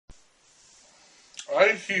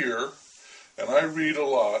I hear and I read a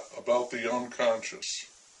lot about the unconscious.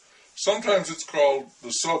 Sometimes it's called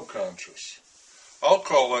the subconscious. I'll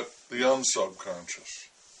call it the unsubconscious.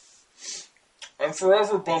 I'm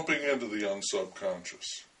forever bumping into the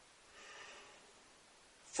unsubconscious.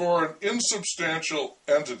 For an insubstantial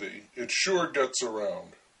entity, it sure gets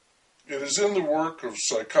around. It is in the work of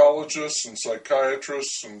psychologists and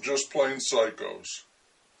psychiatrists and just plain psychos.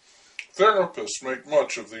 Therapists make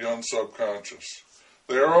much of the unsubconscious.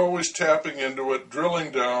 They are always tapping into it,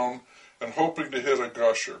 drilling down, and hoping to hit a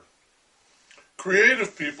gusher.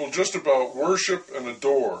 Creative people just about worship and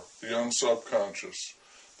adore the unsubconscious.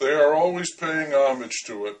 They are always paying homage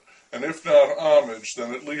to it, and if not homage,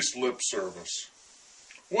 then at least lip service.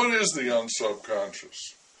 What is the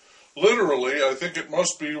unsubconscious? Literally, I think it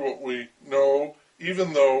must be what we know,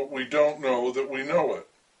 even though we don't know that we know it.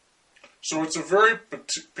 So it's a very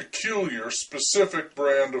peculiar, specific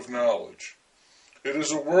brand of knowledge. It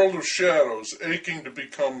is a world of shadows aching to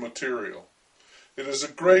become material. It is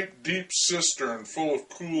a great deep cistern full of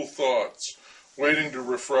cool thoughts, waiting to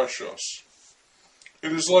refresh us.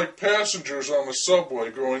 It is like passengers on a subway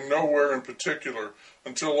going nowhere in particular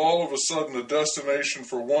until all of a sudden a destination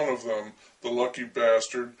for one of them, the lucky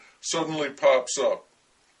bastard, suddenly pops up.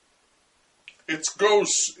 It's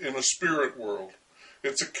ghosts in a spirit world.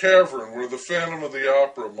 It's a cavern where the Phantom of the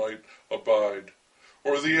Opera might abide,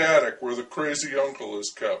 or the attic where the crazy uncle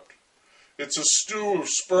is kept. It's a stew of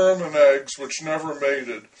sperm and eggs which never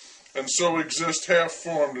mated, and so exist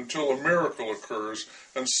half-formed until a miracle occurs,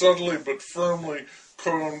 and subtly but firmly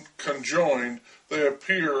conjoined, they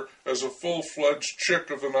appear as a full-fledged chick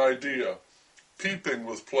of an idea, peeping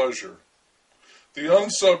with pleasure. The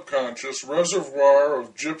unsubconscious reservoir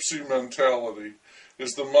of gypsy mentality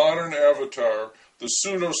is the modern avatar, the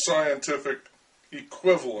pseudo-scientific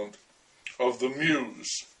equivalent of the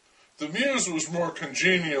muse. The muse was more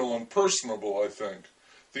congenial and personable, I think.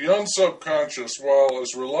 The unsubconscious, while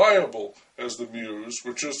as reliable as the muse,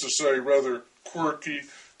 which is to say rather quirky,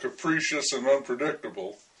 capricious, and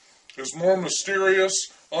unpredictable, is more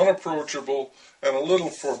mysterious, unapproachable, and a little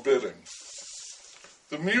forbidding.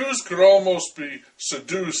 The muse could almost be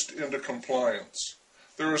seduced into compliance.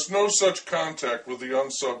 There is no such contact with the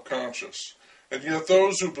unsubconscious, and yet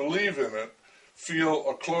those who believe in it feel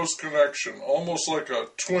a close connection, almost like a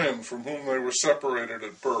twin from whom they were separated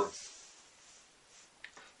at birth.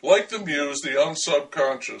 Like the muse, the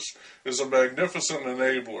unsubconscious is a magnificent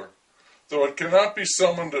enabler. Though it cannot be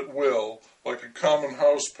summoned at will, like a common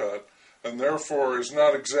house pet, and therefore is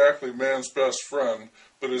not exactly man's best friend,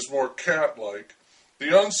 but is more cat-like, the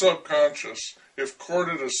unsubconscious, if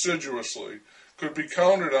courted assiduously, could be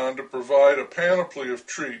counted on to provide a panoply of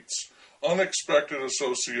treats, unexpected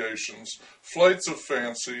associations, flights of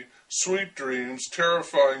fancy, sweet dreams,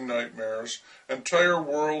 terrifying nightmares, entire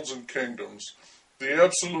worlds and kingdoms, the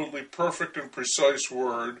absolutely perfect and precise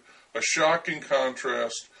word, a shocking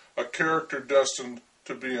contrast, a character destined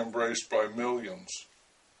to be embraced by millions.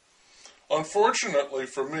 Unfortunately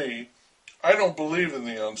for me, I don't believe in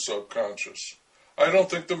the unsubconscious. I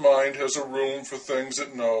don't think the mind has a room for things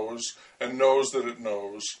it knows and knows that it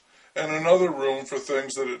knows, and another room for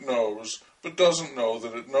things that it knows but doesn't know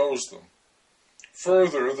that it knows them.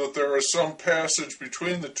 Further, that there is some passage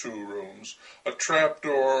between the two rooms, a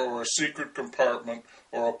trapdoor or a secret compartment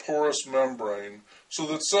or a porous membrane, so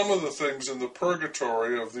that some of the things in the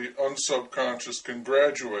purgatory of the unsubconscious can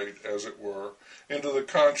graduate, as it were, into the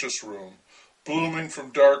conscious room, blooming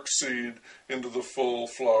from dark seed into the full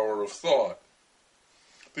flower of thought.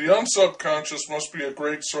 The unsubconscious must be a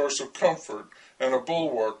great source of comfort and a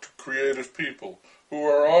bulwark to creative people, who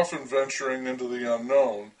are often venturing into the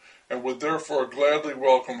unknown, and would therefore gladly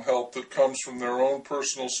welcome help that comes from their own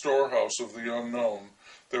personal storehouse of the unknown,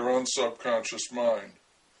 their unsubconscious mind.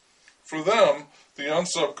 For them, the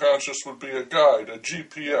unsubconscious would be a guide, a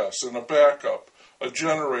GPS, and a backup, a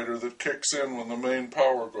generator that kicks in when the main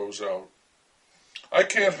power goes out. I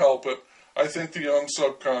can't help it. I think the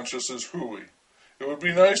unsubconscious is hooey. It would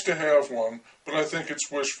be nice to have one, but I think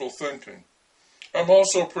it's wishful thinking. I'm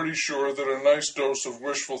also pretty sure that a nice dose of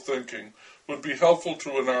wishful thinking would be helpful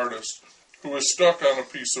to an artist who is stuck on a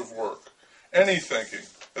piece of work. Any thinking,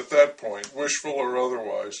 at that point, wishful or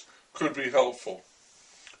otherwise, could be helpful.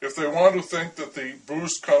 If they want to think that the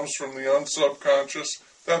boost comes from the unsubconscious,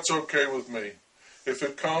 that's okay with me. If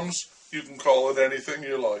it comes, you can call it anything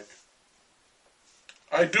you like.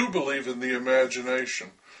 I do believe in the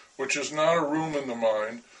imagination, which is not a room in the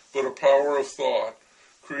mind, but a power of thought,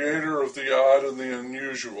 creator of the odd and the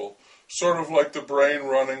unusual, sort of like the brain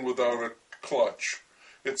running without a clutch.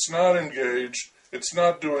 It's not engaged, it's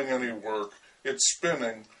not doing any work, it's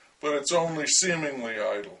spinning, but it's only seemingly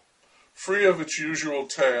idle. Free of its usual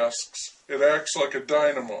tasks, it acts like a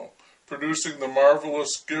dynamo, producing the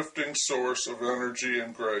marvelous gifting source of energy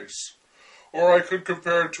and grace. Or I could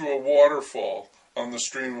compare it to a waterfall on the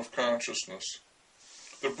stream of consciousness.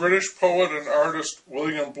 The British poet and artist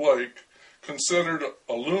William Blake, considered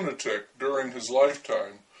a lunatic during his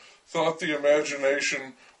lifetime, thought the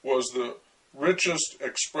imagination was the richest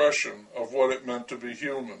expression of what it meant to be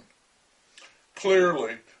human.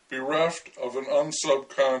 Clearly, bereft of an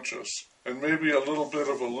unsubconscious, and maybe a little bit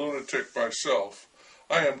of a lunatic myself,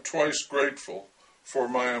 I am twice grateful for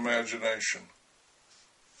my imagination.